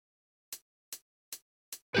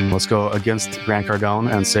Let's go against Grant Cardone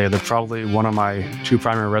and say that probably one of my two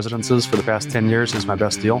primary residences for the past 10 years is my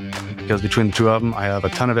best deal, because between the two of them, I have a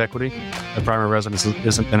ton of equity. The primary residence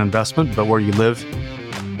isn't an investment, but where you live,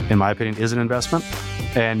 in my opinion, is an investment,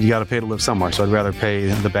 and you got to pay to live somewhere. So I'd rather pay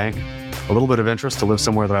the bank a little bit of interest to live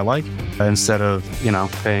somewhere that I like instead of,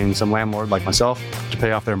 paying some landlord like myself to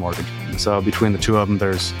pay off their mortgage. So between the two of them,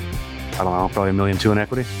 there's, I don't know, probably $1.2 million in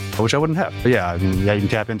equity, which I wouldn't have. But you can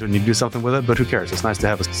tap into it and you can do something with it, but who cares? It's nice to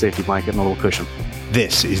have a safety blanket and a little cushion.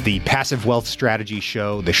 This is the Passive Wealth Strategy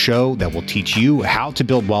Show, the show that will teach you how to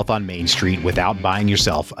build wealth on Main Street without buying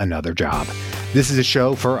yourself another job. This is a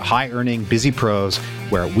show for high-earning, busy pros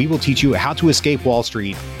where we will teach you how to escape Wall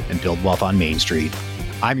Street and build wealth on Main Street.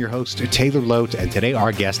 I'm your host, Taylor Lote, and today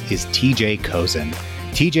our guest is TJ Kosen.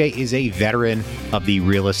 TJ is a veteran of the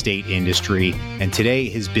real estate industry, and today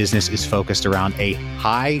his business is focused around a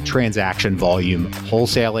high transaction volume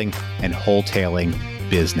wholesaling and wholetailing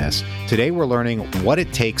business. Today we're learning what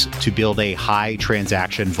it takes to build a high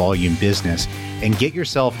transaction volume business and get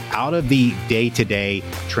yourself out of the day-to-day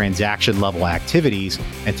transaction level activities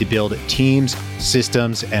and to build teams,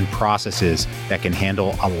 systems, and processes that can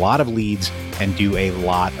handle a lot of leads and do a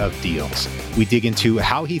lot of deals. We dig into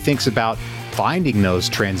how he thinks about finding those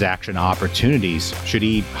transaction opportunities. Should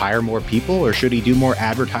he hire more people or should he do more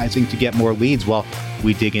advertising to get more leads? Well,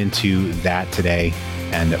 we dig into that today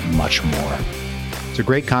and much more. It's a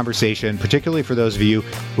great conversation, particularly for those of you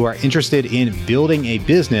who are interested in building a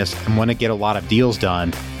business and want to get a lot of deals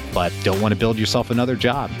done, but don't want to build yourself another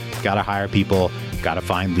job. Got to hire people, got to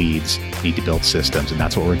find leads, need to build systems, and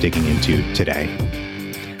that's what we're digging into today.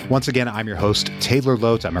 Once again, I'm your host, Taylor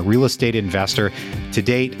Lote. I'm a real estate investor. To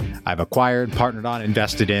date, I've acquired, partnered on,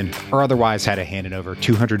 invested in, or otherwise had a hand in over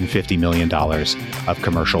 $250 million of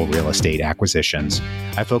commercial real estate acquisitions.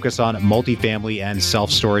 I focus on multifamily and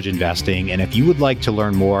self-storage investing. And if you would like to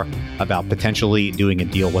learn more about potentially doing a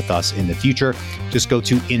deal with us in the future, just go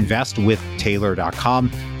to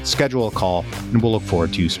investwithtaylor.com, schedule a call, and we'll look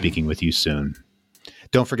forward to speaking with you soon.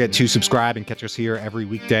 Don't forget to subscribe and catch us here every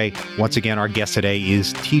weekday. Once again, our guest today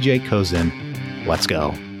is TJ Kosen. Let's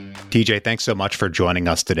go. TJ, thanks so much for joining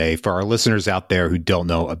us today. For our listeners out there who don't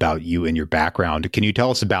know about you and your background, can you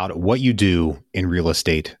tell us about what you do in real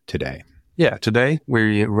estate today? Yeah, today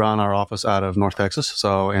we run our office out of North Texas,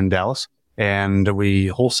 so in Dallas, and we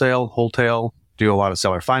wholesale, do a lot of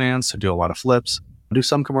seller finance, do a lot of flips, do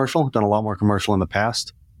some commercial, done a lot more commercial in the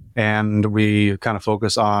past, and we kind of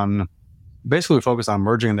focus on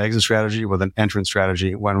merging an exit strategy with an entrance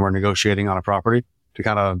strategy when we're negotiating on a property to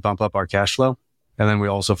kind of bump up our cash flow. And then we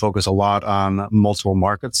also focus a lot on multiple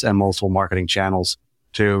markets and multiple marketing channels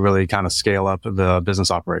to really kind of scale up the business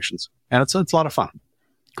operations. And it's a lot of fun.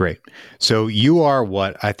 Great. So you are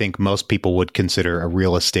what I think most people would consider a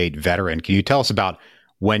real estate veteran. Can you tell us about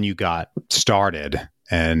when you got started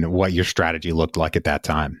and what your strategy looked like at that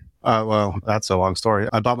time? Well, that's a long story.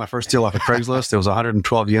 I bought my first deal off of Craigslist. It was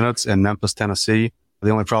 112 units in Memphis, Tennessee.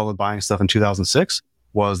 The only problem with buying stuff in 2006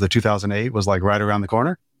 was the 2008 was like right around the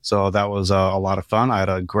corner. So that was a lot of fun. I had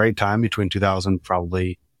a great time between 2000,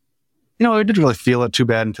 probably, I didn't really feel it too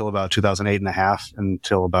bad until about 2008 and a half,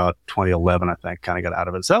 until about 2011, I think, kind of got out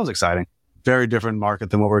of it. So that was exciting. Very different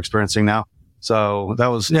market than what we're experiencing now. So that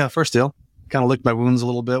was, first deal. Kind of licked my wounds a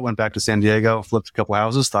little bit, went back to San Diego, flipped a couple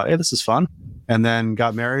houses, thought, hey, this is fun. And then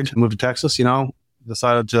got married, moved to Texas,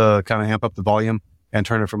 decided to kind of amp up the volume and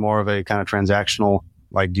turn it from more of a kind of transactional,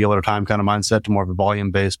 like deal at a time kind of mindset to more of a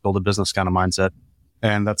volume-based, build a business kind of mindset.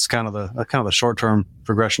 And that's kind of the short-term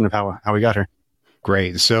progression of how we got here.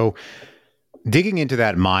 Great. So digging into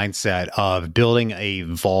that mindset of building a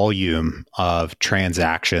volume of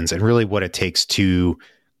transactions and really what it takes to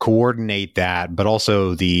coordinate that, but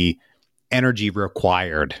also the energy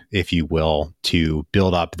required, if you will, to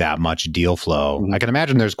build up that much deal flow. Mm-hmm. I can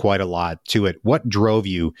imagine there's quite a lot to it. What drove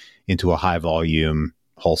you into a high volume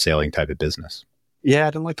wholesaling type of business? Yeah,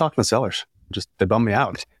 I didn't like talking to sellers. They bummed me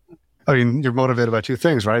out. I mean, you're motivated by two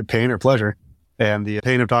things, right? Pain or pleasure. And the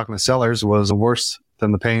pain of talking to sellers was worse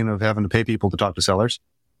than the pain of having to pay people to talk to sellers.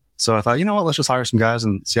 So I thought, let's just hire some guys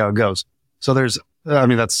and see how it goes. So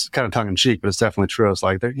that's kind of tongue in cheek, but it's definitely true. It's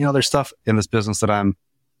like, there's stuff in this business that I'm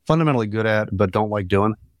fundamentally good at, but don't like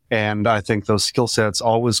doing. And I think those skill sets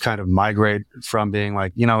always kind of migrate from being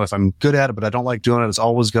like, if I'm good at it, but I don't like doing it, it's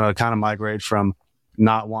always going to kind of migrate from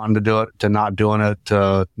not wanting to do it to not doing it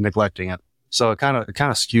to neglecting it. So it kind of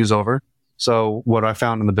skews over. So what I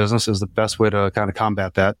found in the business is the best way to kind of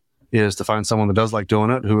combat that is to find someone that does like doing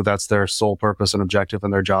it, who that's their sole purpose and objective in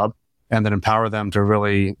their job, and then empower them to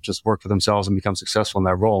really just work for themselves and become successful in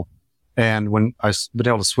that role. And when I've been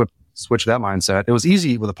able to switch that mindset. It was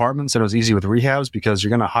easy with apartments and it was easy with rehabs because you're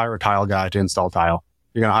going to hire a tile guy to install tile.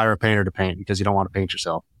 You're going to hire a painter to paint because you don't want to paint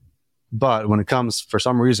yourself. But when it comes, for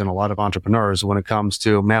some reason, a lot of entrepreneurs, when it comes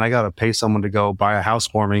to, man, I got to pay someone to go buy a house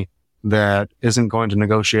for me that isn't going to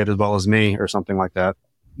negotiate as well as me or something like that.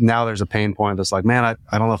 Now there's a pain point that's like, man,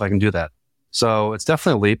 I don't know if I can do that. So it's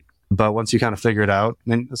definitely a leap. But once you kind of figure it out,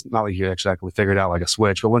 and it's not like you exactly figured out like a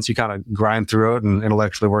switch, but once you kind of grind through it and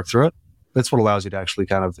intellectually work through it, that's what allows you to actually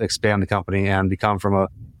kind of expand the company and become from a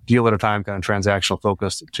deal at a time kind of transactional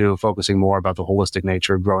focused to focusing more about the holistic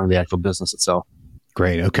nature of growing the actual business itself.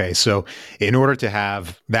 Great. Okay. So in order to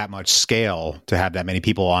have that much scale, to have that many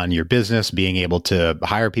people on your business, being able to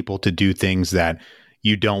hire people to do things that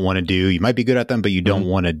you don't want to do, you might be good at them, but you don't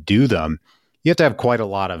want to do them, you have to have quite a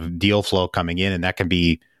lot of deal flow coming in, and that can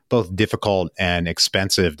be both difficult and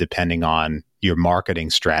expensive depending on your marketing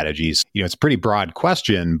strategies. It's a pretty broad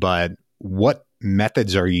question, but what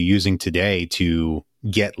methods are you using today to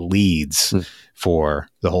get leads for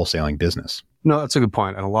the wholesaling business? No, that's a good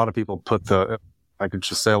point. And a lot of people I could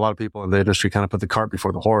just say a lot of people in the industry kind of put the cart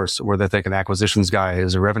before the horse, where they think an acquisitions guy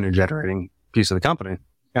is a revenue generating piece of the company.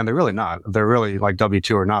 And they're really not. They're really like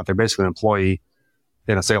W-2 or not. They're basically an employee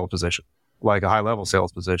in a sales position, like a high level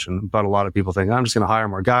sales position. But a lot of people think, I'm just going to hire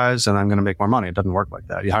more guys and I'm going to make more money. It doesn't work like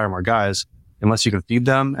that. You hire more guys, unless you can feed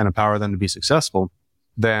them and empower them to be successful,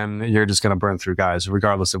 then you're just going to burn through guys,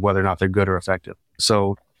 regardless of whether or not they're good or effective.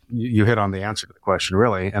 So you hit on the answer to the question,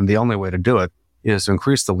 really. And the only way to do it is to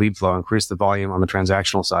increase the lead flow, increase the volume on the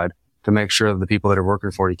transactional side to make sure that the people that are working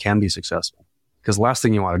for you can be successful. Because the last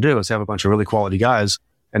thing you want to do is have a bunch of really quality guys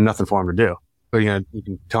and nothing for them to do. But you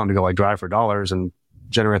can tell them to go like drive for dollars and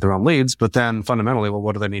generate their own leads. But then fundamentally, well,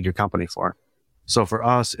 what do they need your company for? So for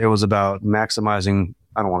us, it was about maximizing,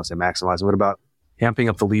 I don't want to say maximizing, but about amping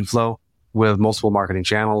up the lead flow with multiple marketing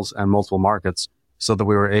channels and multiple markets so that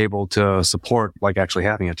we were able to support like actually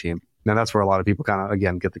having a team. Now that's where a lot of people kind of,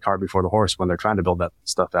 again, get the cart before the horse when they're trying to build that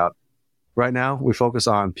stuff out. Right now, we focus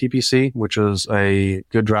on PPC, which is a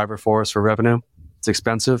good driver for us for revenue. It's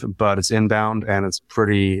expensive, but it's inbound and it's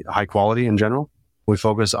pretty high quality in general. We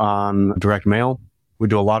focus on direct mail. We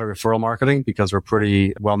do a lot of referral marketing because we're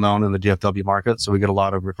pretty well known in the DFW market. So we get a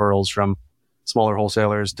lot of referrals from smaller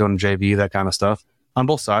wholesalers doing JV, that kind of stuff on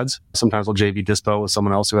both sides. Sometimes we'll JV dispo with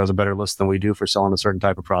someone else who has a better list than we do for selling a certain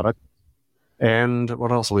type of product. And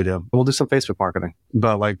what else will we do? We'll do some Facebook marketing,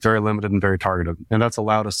 but like very limited and very targeted. And that's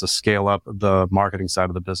allowed us to scale up the marketing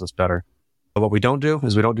side of the business better. But what we don't do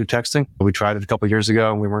is we don't do texting. We tried it a couple of years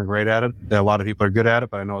ago and we weren't great at it. A lot of people are good at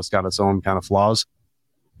it, but I know it's got its own kind of flaws.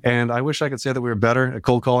 And I wish I could say that we were better at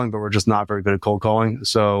cold calling, but we're just not very good at cold calling.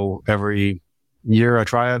 So every year I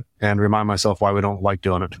try it and remind myself why we don't like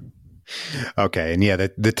doing it. Okay. And yeah,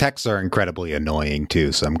 the texts are incredibly annoying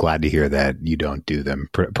too. So I'm glad to hear that you don't do them,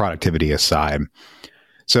 productivity aside.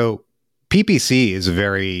 So PPC is a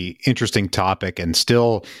very interesting topic and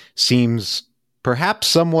still seems perhaps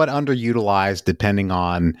somewhat underutilized depending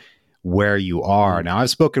on where you are. Now, I've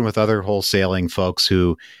spoken with other wholesaling folks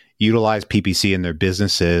who utilize PPC in their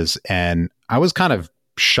businesses, and I was kind of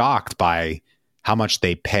shocked by how much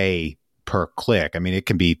they pay per click. I mean, it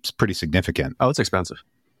can be pretty significant. Oh, it's expensive.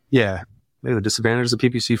 Yeah. Maybe the disadvantages of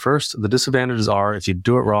PPC first. The disadvantages are if you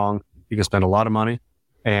do it wrong, you can spend a lot of money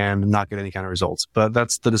and not get any kind of results. But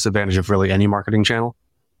that's the disadvantage of really any marketing channel.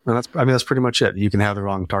 And that's pretty much it. You can have the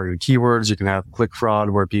wrong targeted keywords. You can have click fraud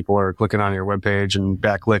where people are clicking on your webpage and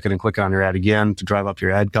back-clicking and clicking on your ad again to drive up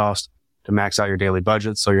your ad cost, to max out your daily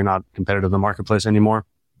budget so you're not competitive in the marketplace anymore.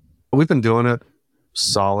 We've been doing it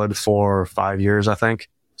solid for 5 years, I think.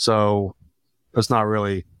 So it's not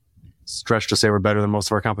really stretch to say we're better than most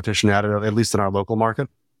of our competition at it, at least in our local market.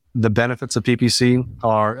 The benefits of PPC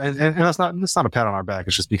are, and it's not a pat on our back.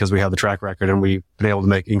 It's just because we have the track record and we've been able to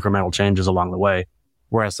make incremental changes along the way.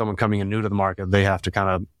 Whereas someone coming in new to the market, they have to kind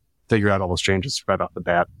of figure out all those changes right off the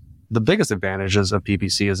bat. The biggest advantages of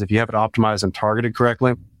PPC is if you have it optimized and targeted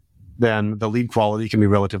correctly, then the lead quality can be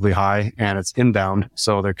relatively high and it's inbound.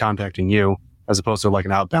 So they're contacting you as opposed to like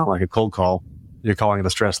an outbound, like a cold call. You're calling it a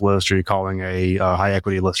stress list or you're calling a high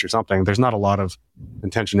equity list or something. There's not a lot of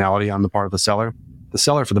intentionality on the part of the seller. The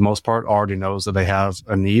seller, for the most part, already knows that they have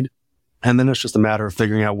a need. And then it's just a matter of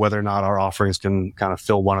figuring out whether or not our offerings can kind of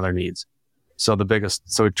fill one of their needs. So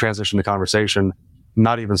we transition the conversation,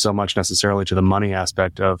 not even so much necessarily to the money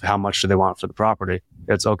aspect of how much do they want for the property.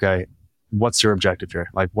 It's okay. What's your objective here?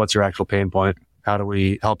 Like, what's your actual pain point? How do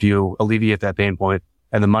we help you alleviate that pain point?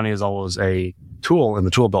 And the money is always a tool in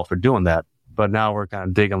the tool belt for doing that. But now we're kind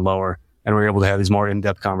of digging lower and we're able to have these more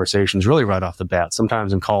in-depth conversations really right off the bat,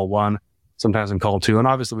 sometimes in call 1, sometimes in call 2. And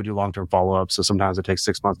obviously we do long-term follow-ups. So sometimes it takes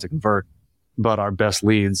 6 months to convert. but our best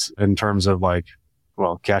leads in terms of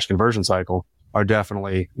cash conversion cycle are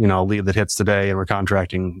definitely, a lead that hits today and we're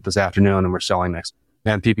contracting this afternoon and we're selling next.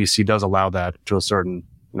 And PPC does allow that to a certain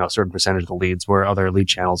percentage of the leads, where other lead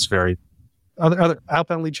channels vary. Other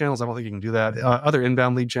outbound lead channels, I don't think you can do that. Other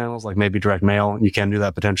inbound lead channels, like maybe direct mail, you can do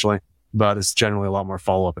that potentially, but it's generally a lot more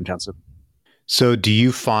follow-up intensive. So do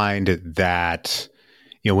you find that,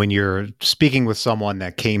 when you're speaking with someone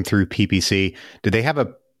that came through PPC, do they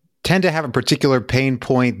tend to have a particular pain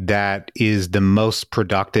point that is the most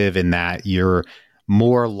productive, in that you're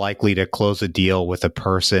more likely to close a deal with a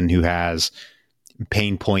person who has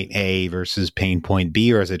pain point A versus pain point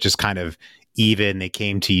B, or is it just kind of even? They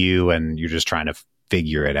came to you and you're just trying to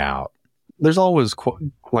figure it out? There's always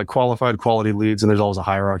qualified quality leads, and there's always a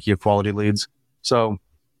hierarchy of quality leads. So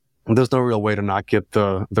there's no real way to not get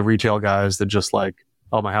the retail guys that just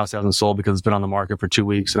oh, my house hasn't sold because it's been on the market for 2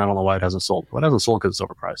 weeks and I don't know why it hasn't sold. Well, it hasn't sold because it's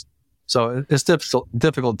overpriced. So it's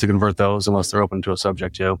difficult to convert those unless they're open to a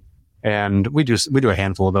subject to. And we do a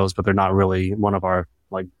handful of those, but they're not really one of our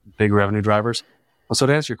big revenue drivers. So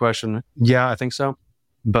to answer your question, yeah, I think so.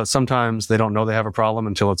 But sometimes they don't know they have a problem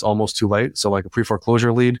until it's almost too late. So like a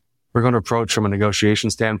pre-foreclosure lead, we're going to approach from a negotiation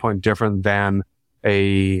standpoint different than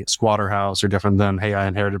a squatter house, or different than, hey, I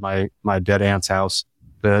inherited my dead aunt's house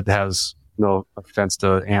that has, no offense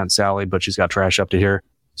to Aunt Sally, but she's got trash up to here.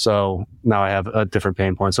 So now I have a different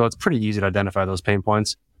pain point. So it's pretty easy to identify those pain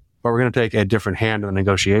points, but we're going to take a different hand in the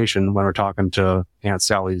negotiation when we're talking to Aunt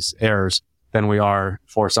Sally's heirs than we are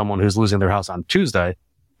for someone who's losing their house on Tuesday.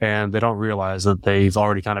 And they don't realize that they've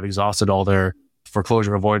already kind of exhausted all their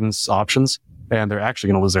foreclosure avoidance options, and they're actually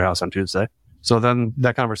going to lose their house on Tuesday. So then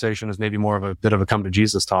that conversation is maybe more of a bit of a come to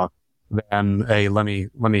Jesus talk than a, let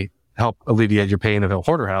me help alleviate your pain of a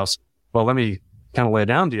hoarder house. Well, let me kind of lay it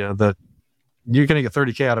down to you that you're going to get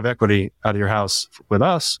 $30K out of equity out of your house with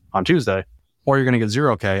us on Tuesday, or you're going to get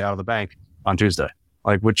 $0K out of the bank on Tuesday.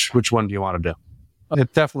 Which one do you want to do?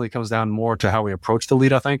 It definitely comes down more to how we approach the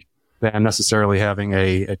lead, I think, than necessarily having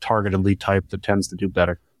a targeted lead type that tends to do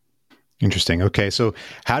better. Interesting. Okay. So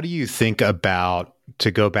how do you think about,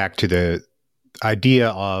 to go back to the idea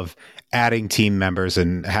of adding team members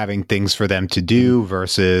and having things for them to do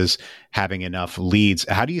versus having enough leads,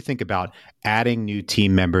 how do you think about adding new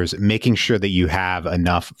team members, making sure that you have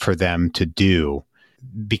enough for them to do?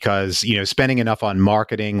 Because, spending enough on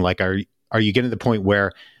marketing, are you getting to the point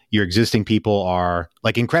where your existing people are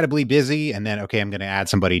incredibly busy and then, okay, I'm going to add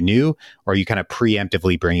somebody new, or are you kind of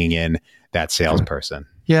preemptively bringing in that salesperson?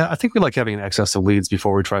 Yeah, I think we like having an excess of leads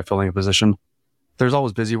before we try filling a position. There's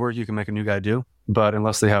always busy work you can make a new guy do, but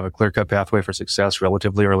unless they have a clear-cut pathway for success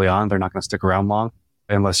relatively early on, they're not going to stick around long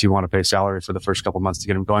unless you want to pay salary for the first couple months to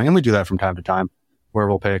get them going. And we do that from time to time, where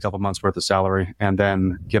we'll pay a couple months worth of salary and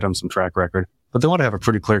then get them some track record. But they want to have a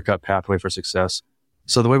pretty clear-cut pathway for success.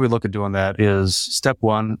 So the way we look at doing that is step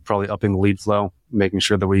one, probably upping the lead flow, making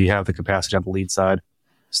sure that we have the capacity on the lead side.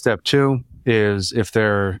 Step two is if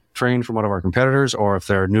they're trained from one of our competitors, or if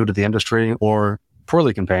they're new to the industry, or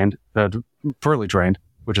poorly trained,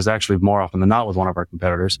 which is actually more often than not with one of our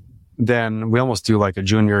competitors, then we almost do like a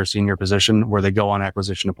junior or senior position where they go on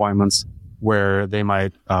acquisition appointments where they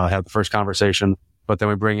might have the first conversation, but then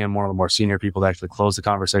we bring in one of the more senior people to actually close the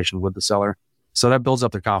conversation with the seller. So that builds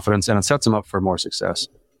up their confidence and it sets them up for more success.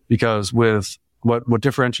 Because with what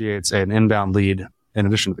differentiates an inbound lead, in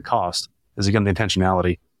addition to the cost, is again the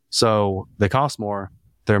intentionality. So they cost more,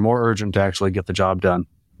 they're more urgent to actually get the job done.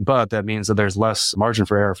 But that means that there's less margin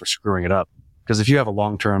for error for screwing it up. Because if you have a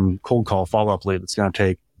long-term cold call follow-up lead that's going to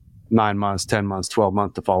take 9 months, 10 months, 12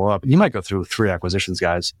 months to follow up, you might go through 3 acquisitions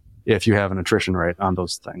guys if you have an attrition rate on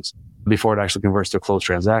those things before it actually converts to a closed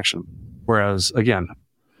transaction. Whereas, again,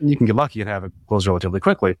 you can get lucky and have it close relatively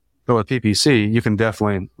quickly. But with PPC, you can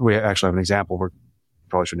definitely, we actually have an example we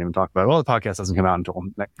probably shouldn't even talk about it. Well, the podcast doesn't come out until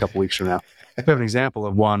a couple weeks from now. We have an example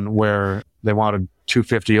of one where they wanted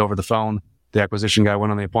 $250 over the phone. The acquisition guy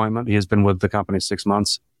went on the appointment. He has been with the company 6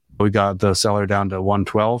 months. We got the seller down to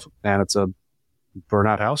 $112, and it's a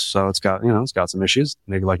burnout house. So it's got some issues,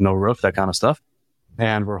 maybe like no roof, that kind of stuff.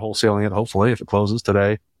 And we're wholesaling it, hopefully, if it closes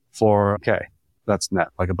today, for $1,000. That's net,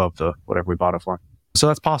 like above the whatever we bought it for. So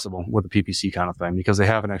that's possible with the PPC kind of thing because they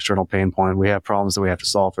have an external pain point. We have problems that we have to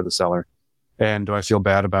solve for the seller. And do I feel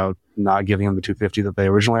bad about not giving them the $250 that they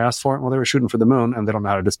originally asked for? Well, they were shooting for the moon and they don't know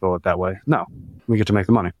how to dispo it that way. No, we get to make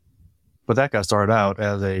the money. But that guy started out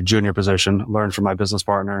as a junior position, learned from my business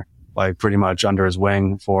partner, like pretty much under his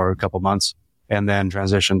wing for a couple months, and then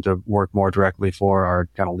transitioned to work more directly for our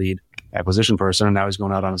kind of lead acquisition person. And now he's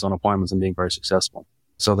going out on his own appointments and being very successful.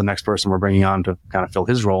 So the next person we're bringing on to kind of fill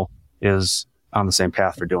his role is on the same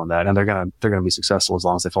path for doing that. And they're going to be successful as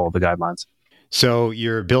long as they follow the guidelines. So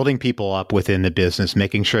you're building people up within the business,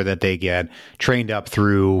 making sure that they get trained up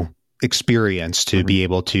through experience to be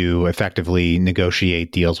able to effectively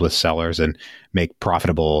negotiate deals with sellers and make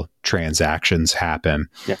profitable transactions happen.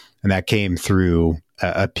 Yeah. And that came through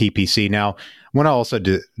a PPC. Now, I want to also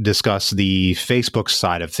discuss the Facebook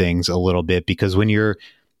side of things a little bit, because when you're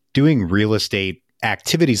doing real estate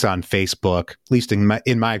activities on Facebook, at least in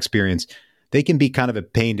my experience, they can be kind of a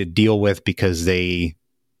pain to deal with because they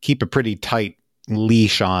keep a pretty tight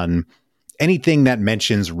leash on anything that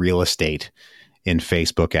mentions real estate in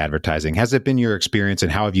Facebook advertising. Has it been your experience,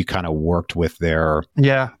 and how have you kind of worked with their...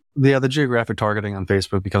 The geographic targeting on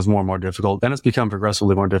Facebook becomes more and more difficult, and it's become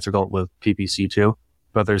progressively more difficult with PPC too.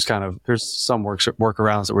 But there's some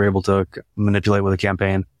workarounds that we're able to manipulate with a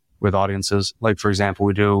campaign with audiences. Like, for example,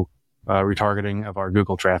 we do retargeting of our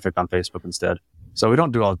Google traffic on Facebook instead. So we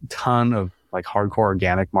don't do a ton of like hardcore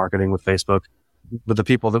organic marketing with Facebook. But the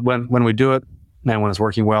people that when we do it and when it's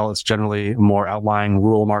working well, it's generally more outlying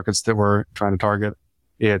rural markets that we're trying to target.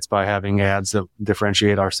 It's by having ads that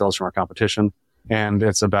differentiate ourselves from our competition. And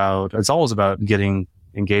it's always about getting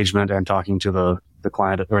engagement and talking to the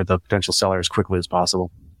client or the potential seller as quickly as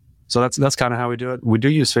possible. So that's kind of how we do it. We do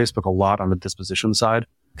use Facebook a lot on the disposition side,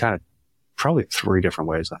 kind of probably 3 different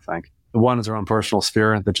ways, I think. One is our own personal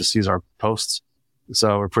sphere that just sees our posts.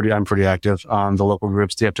 So I'm pretty active on the local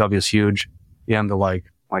groups. DFW is huge in the like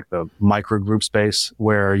the micro group space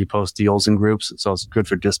where you post deals in groups. So it's good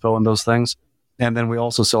for dispo and those things. And then we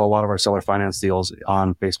also sell a lot of our seller finance deals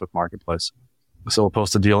on Facebook Marketplace. So we'll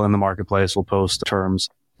post a deal in the marketplace, we'll post terms,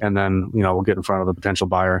 and then, we'll get in front of the potential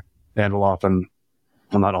buyer, and we'll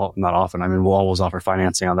not often. I mean, we'll always offer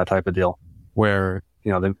financing on that type of deal where,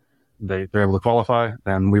 they're able to qualify,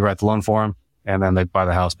 then we write the loan for them, and then they buy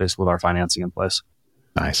the house basically with our financing in place.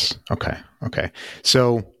 Nice. Okay.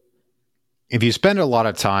 So if you spend a lot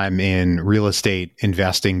of time in real estate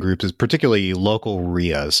investing groups, particularly local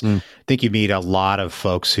RIAs, I think you meet a lot of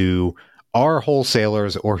folks who are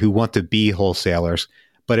wholesalers or who want to be wholesalers.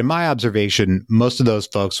 But in my observation, most of those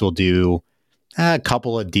folks will do a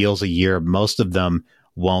couple of deals a year. Most of them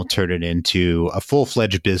won't turn it into a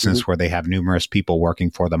full-fledged business where they have numerous people working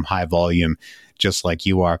for them, high volume, just like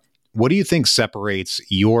you are. What do you think separates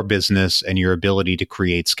your business and your ability to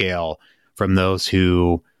create scale from those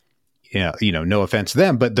who, no offense to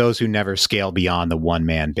them, but those who never scale beyond the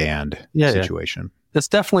one-man band situation? Yeah. It's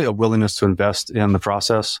definitely a willingness to invest in the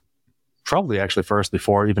process. Probably actually first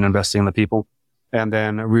before even investing in the people, and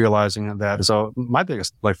then realizing that. So my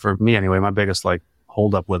biggest, for me anyway, my biggest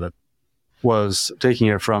hold up with it was taking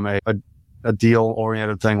it from a deal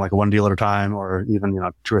oriented thing, like one deal at a time, or even,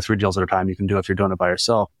 2 or 3 deals at a time you can do if you're doing it by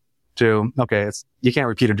yourself, to, okay, you can't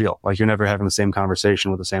repeat a deal. Like, you're never having the same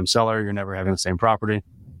conversation with the same seller. You're never having the same property.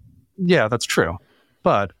 Yeah, that's true.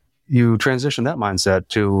 But you transition that mindset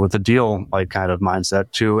to the deal kind of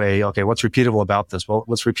mindset to okay, what's repeatable about this? Well,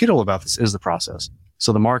 what's repeatable about this is the process.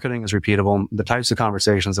 So the marketing is repeatable. The types of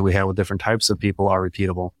conversations that we have with different types of people are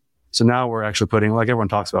repeatable. So now we're actually putting, everyone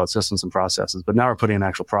talks about systems and processes, but now we're putting an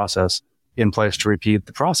actual process in place to repeat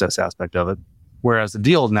the process aspect of it. Whereas the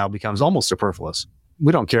deal now becomes almost superfluous.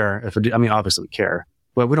 We don't care if obviously we care,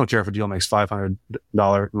 but we don't care if a deal makes $500,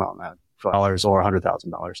 or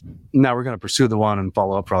 $100,000. Now we're going to pursue the one and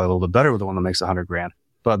follow up probably a little bit better with the one that makes $100,000.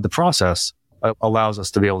 But the process allows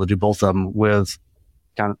us to be able to do both of them with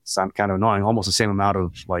kind of annoying, almost the same amount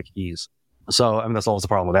of ease. So, that's always the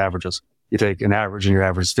problem with averages. You take an average and your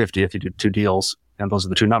average is 50 if you do 2 deals, and those are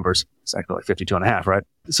the 2 numbers. It's actually 52.5, right?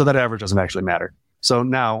 So that average doesn't actually matter. So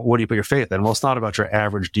now what do you put your faith in? Well, it's not about your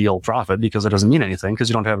average deal profit, because it doesn't mean anything because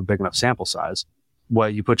you don't have a big enough sample size.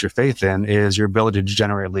 What you put your faith in is your ability to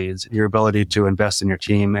generate leads, your ability to invest in your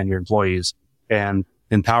team and your employees and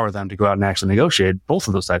empower them to go out and actually negotiate both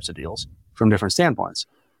of those types of deals from different standpoints.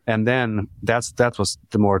 And then that's what's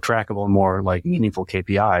the more trackable and more meaningful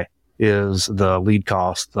KPI is the lead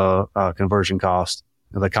cost, the conversion cost,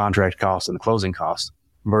 the contract cost, and the closing cost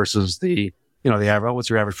versus the average. What's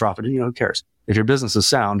your average profit? Who cares? If your business is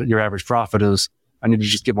sound, your average profit is, I need to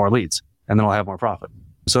just get more leads and then I'll have more profit.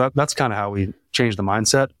 So that's kind of how we change the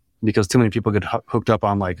mindset, because too many people get hooked up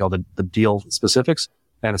on all the deal specifics,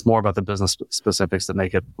 and it's more about the business specifics that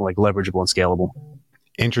make it leverageable and scalable.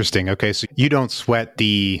 Interesting. Okay. So you don't sweat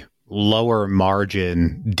the lower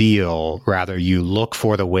margin deal. Rather, you look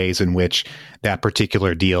for the ways in which that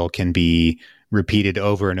particular deal can be repeated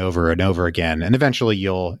over and over and over again. And eventually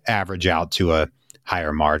you'll average out to a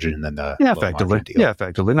higher margin than the effectively deal. Yeah,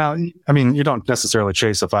 effectively. Now, you don't necessarily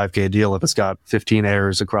chase a 5K deal if it's got 15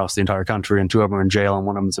 heirs across the entire country and 2 of them are in jail and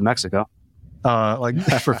 1 of them's in Mexico. For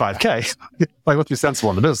 5K, let's be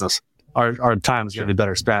sensible in the business. Our time is going to be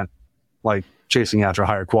better spent chasing after a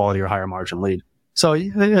higher quality or higher margin lead. So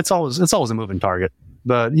it's always a moving target.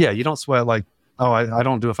 But yeah, you don't sweat like, oh, I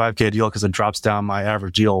don't do a 5K deal because it drops down my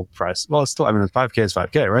average deal price. Well, it's still, 5K is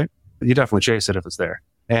 5K, right? You definitely chase it if it's there.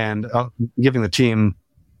 And giving the team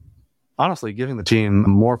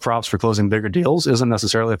more props for closing bigger deals isn't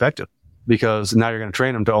necessarily effective, because now you're going to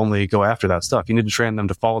train them to only go after that stuff. You need to train them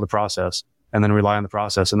to follow the process and then rely on the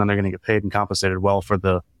process, and then they're going to get paid and compensated well for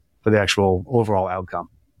the actual overall outcome.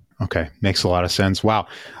 Okay. Makes a lot of sense. Wow.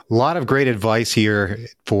 A lot of great advice here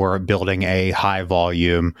for building a high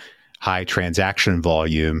volume, high transaction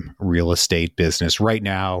volume real estate business. Right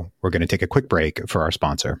now, we're going to take a quick break for our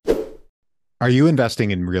sponsor. Are you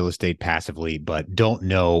investing in real estate passively, but don't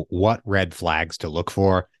know what red flags to look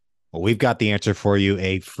for? Well, we've got the answer for you,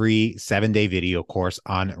 a free 7-day video course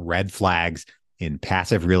on red flags in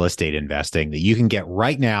passive real estate investing that you can get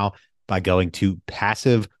right now by going to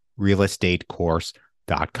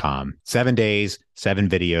passiverealestatecourse.com. 7 days, 7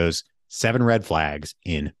 videos, 7 red flags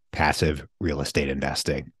in passive real estate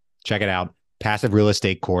investing. Check it out,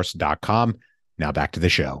 passiverealestatecourse.com. Now back to the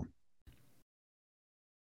show.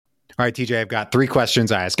 All right, TJ, I've got 3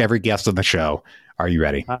 questions I ask every guest on the show. Are you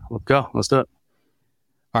ready? Let's go. Let's do it.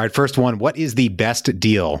 All right, first one, what is the best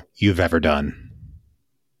deal you've ever done?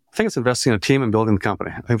 I think it's investing in a team and building the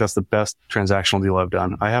company. I think that's the best transactional deal I've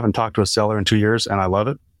done. I haven't talked to a seller in 2 years, and I love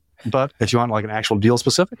it. But if you want like an actual deal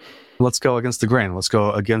specific, let's go against the grain. Let's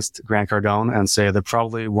go against Grant Cardone and say that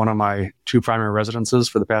probably one of my 2 primary residences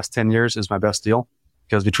for the past 10 years is my best deal,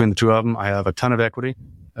 because between the 2 of them, I have a ton of equity.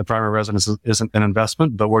 A primary residence isn't an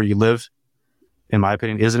investment, but where you live, in my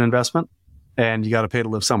opinion, is an investment, and you got to pay to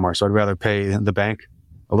live somewhere. So I'd rather pay the bank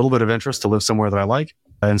a little bit of interest to live somewhere that I like,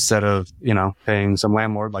 instead of, paying some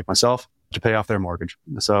landlord like myself to pay off their mortgage.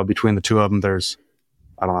 So between the 2 of them, there's,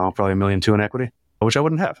 probably $1.2 million in equity, which I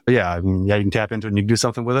wouldn't have. But yeah, you can tap into it and you can do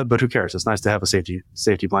something with it, but who cares? It's nice to have a safety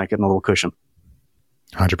blanket and a little cushion.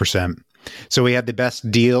 100%. So we had the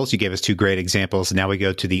best deals. You gave us 2 great examples. Now we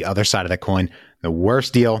go to the other side of that coin. The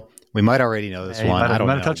worst deal. We might already know this one. I don't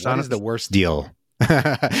know. What is the worst deal?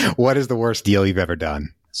 What is the worst deal you've ever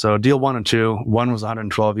done? So deal 1 and 2, 1 was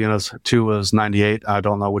 112 units, 2 was 98. I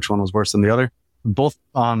don't know which one was worse than the other. Both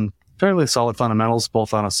on fairly solid fundamentals,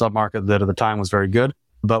 both on a submarket that at the time was very good.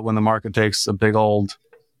 But when the market takes a big old,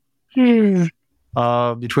 between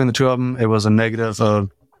the 2 of them, it was a negative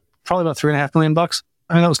of probably about $3.5 million.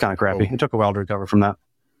 That was kind of crappy. It took a while to recover from that.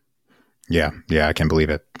 Yeah, I can't believe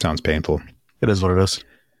it. Sounds painful. It is what it is.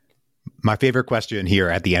 My favorite question here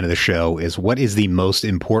at the end of the show is, what is the most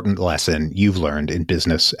important lesson you've learned in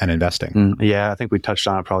business and investing? I think we touched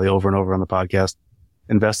on it probably over and over on the podcast.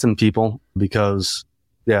 Invest in people, because,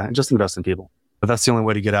 just invest in people. But that's the only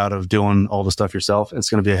way to get out of doing all the stuff yourself. It's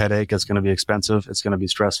going to be a headache. It's going to be expensive. It's going to be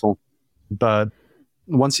stressful. But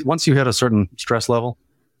once you hit a certain stress level,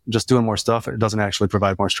 just doing more stuff, it doesn't actually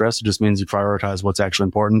provide more stress. It just means you prioritize what's actually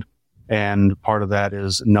important. And part of that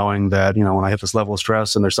is knowing that, when I hit this level of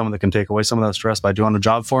stress and there's someone that can take away some of that stress by doing the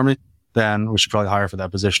job for me, then we should probably hire for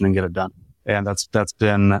that position and get it done. And that's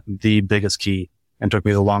been the biggest key, and took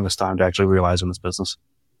me the longest time to actually realize in this business.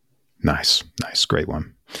 Nice. Great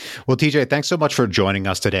one. Well, TJ, thanks so much for joining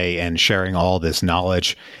us today and sharing all this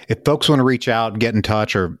knowledge. If folks want to reach out, get in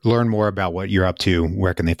touch, or learn more about what you're up to,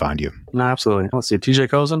 where can they find you? No, absolutely. Let's see. TJ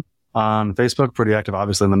Kosen on Facebook, pretty active,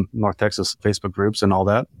 obviously, in the North Texas Facebook groups and all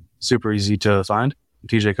that. Super easy to find.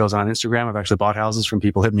 TJ Kosen on Instagram. I've actually bought houses from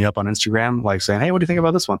people hitting me up on Instagram, like saying, hey, what do you think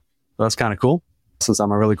about this one? So that's kind of cool. Since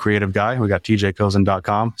I'm a really creative guy, we got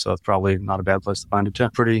tjkosen.com. So it's probably not a bad place to find it too.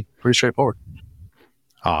 Pretty straightforward.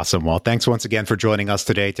 Awesome. Well, thanks once again for joining us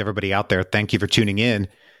today. To everybody out there, thank you for tuning in.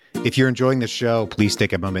 If you're enjoying the show, please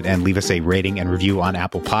take a moment and leave us a rating and review on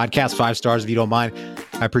Apple Podcasts, 5 stars if you don't mind.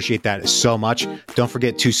 I appreciate that so much. Don't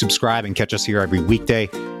forget to subscribe and catch us here every weekday.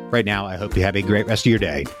 Right now, I hope you have a great rest of your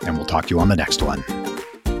day, and we'll talk to you on the next one.